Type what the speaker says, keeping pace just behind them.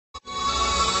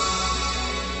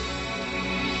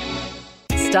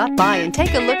Stop by and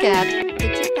take a look at the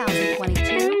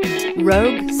 2022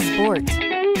 Rogue Sport.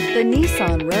 The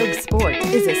Nissan Rogue Sport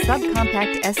is a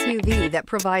subcompact SUV that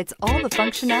provides all the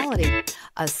functionality.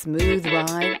 A smooth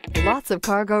ride, lots of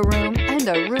cargo room, and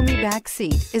a roomy back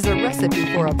seat is a recipe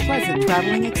for a pleasant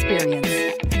traveling experience.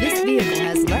 This vehicle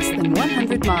has less than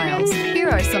 100 miles. Here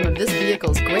are some of this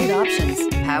vehicle's great options: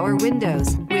 power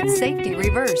windows with safety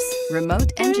reverse,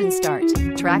 remote engine start,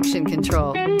 traction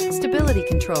control, stability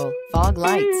control, fog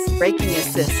lights, braking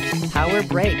assist, power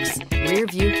brakes, rear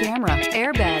view camera,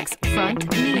 airbags,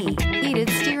 front knee, heated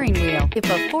steering wheel. If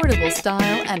affordable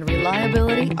style and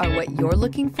reliability are what you're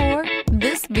looking for,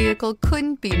 this vehicle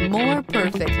couldn't be more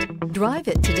perfect. Drive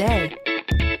it today.